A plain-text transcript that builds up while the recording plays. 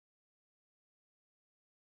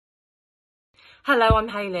Hello, I'm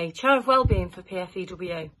Hayley, Chair of Wellbeing for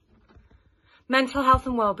PFEW. Mental health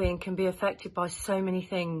and wellbeing can be affected by so many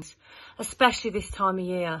things, especially this time of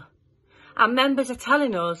year. Our members are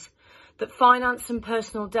telling us that finance and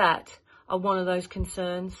personal debt are one of those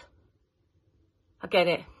concerns. I get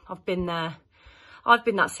it, I've been there. I've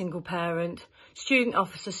been that single parent, student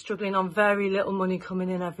officer struggling on very little money coming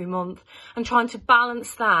in every month and trying to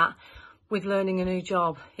balance that with learning a new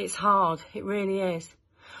job. It's hard, it really is.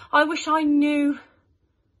 I wish I knew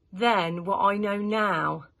then what I know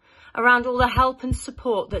now around all the help and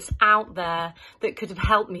support that's out there that could have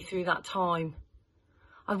helped me through that time.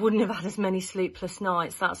 I wouldn't have had as many sleepless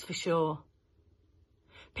nights, that's for sure.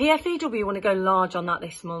 PFEW want to go large on that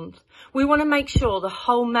this month. We want to make sure the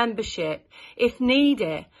whole membership, if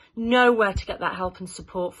needed, know where to get that help and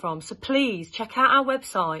support from. So please check out our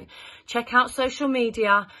website, check out social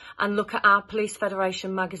media and look at our Police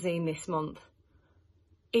Federation magazine this month.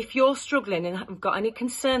 If you're struggling and have got any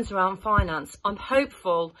concerns around finance, I'm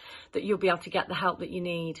hopeful that you'll be able to get the help that you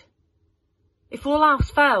need. If all else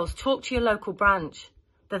fails, talk to your local branch.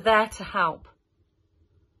 They're there to help.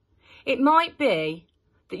 It might be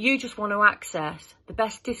that you just want to access the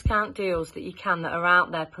best discount deals that you can that are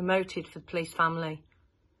out there promoted for the police family.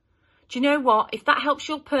 Do you know what? If that helps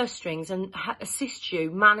your purse strings and assists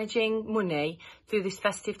you managing money through this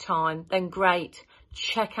festive time, then great.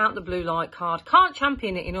 Check out the blue light card. Can't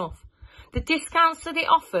champion it enough. The discounts that it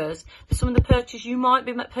offers for some of the purchases you might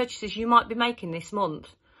be making this month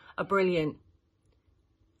are brilliant.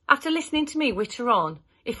 After listening to me witter on,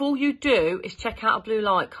 if all you do is check out a blue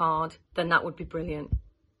light card, then that would be brilliant.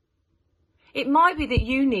 It might be that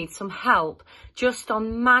you need some help just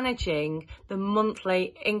on managing the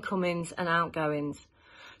monthly incomings and outgoings.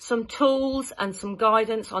 Some tools and some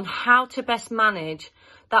guidance on how to best manage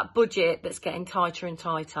that budget that's getting tighter and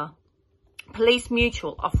tighter. Police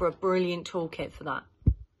Mutual offer a brilliant toolkit for that.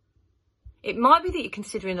 It might be that you're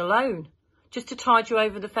considering a loan just to tide you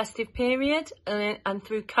over the festive period and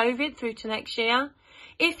through COVID through to next year.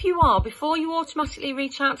 If you are, before you automatically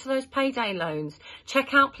reach out to those payday loans,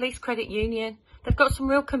 check out Police Credit Union. They've got some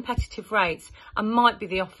real competitive rates and might be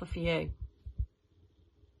the offer for you.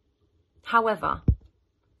 However,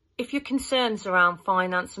 if your concerns around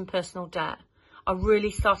finance and personal debt are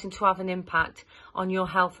really starting to have an impact on your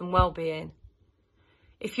health and well-being,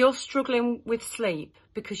 if you're struggling with sleep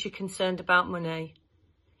because you're concerned about money,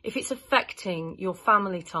 if it's affecting your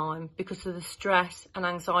family time because of the stress and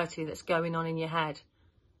anxiety that's going on in your head,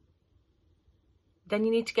 then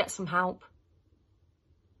you need to get some help.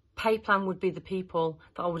 Payplan would be the people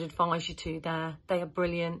that I would advise you to there. They are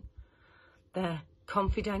brilliant. They're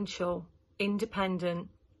confidential, independent.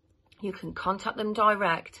 You can contact them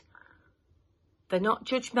direct. They're not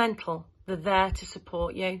judgmental. They're there to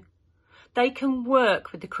support you. They can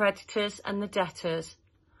work with the creditors and the debtors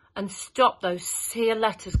and stop those sear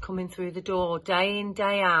letters coming through the door day in,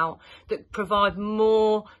 day out that provide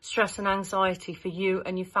more stress and anxiety for you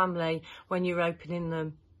and your family when you're opening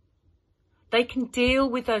them. They can deal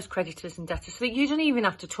with those creditors and debtors so that you don't even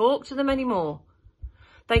have to talk to them anymore.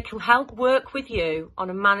 They can help work with you on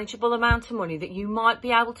a manageable amount of money that you might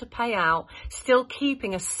be able to pay out, still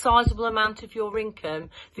keeping a sizable amount of your income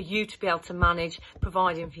for you to be able to manage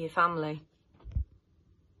providing for your family.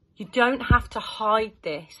 You don't have to hide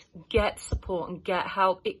this. Get support and get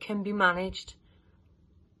help. It can be managed.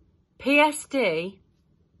 PSD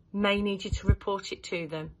may need you to report it to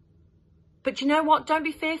them. But you know what? Don't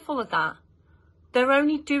be fearful of that. They're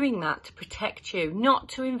only doing that to protect you, not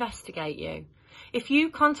to investigate you. If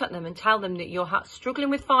you contact them and tell them that you're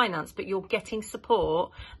struggling with finance but you're getting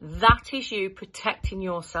support, that is you protecting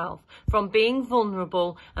yourself from being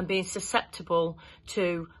vulnerable and being susceptible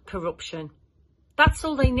to corruption. That's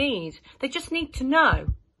all they need. They just need to know.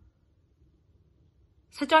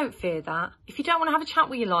 So don't fear that. If you don't want to have a chat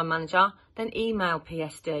with your line manager, then email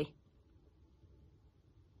PSD.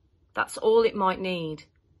 That's all it might need.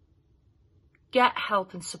 Get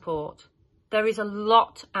help and support. There is a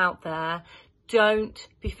lot out there. Don't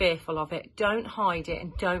be fearful of it. Don't hide it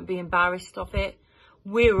and don't be embarrassed of it.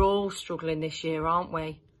 We're all struggling this year, aren't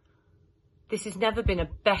we? This has never been a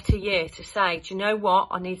better year to say, do you know what?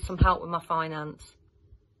 I need some help with my finance.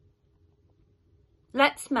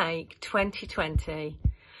 Let's make 2020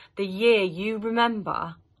 the year you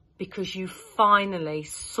remember because you finally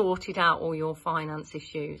sorted out all your finance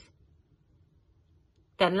issues.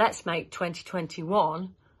 Then let's make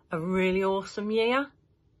 2021 a really awesome year.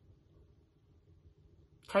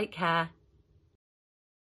 Take care.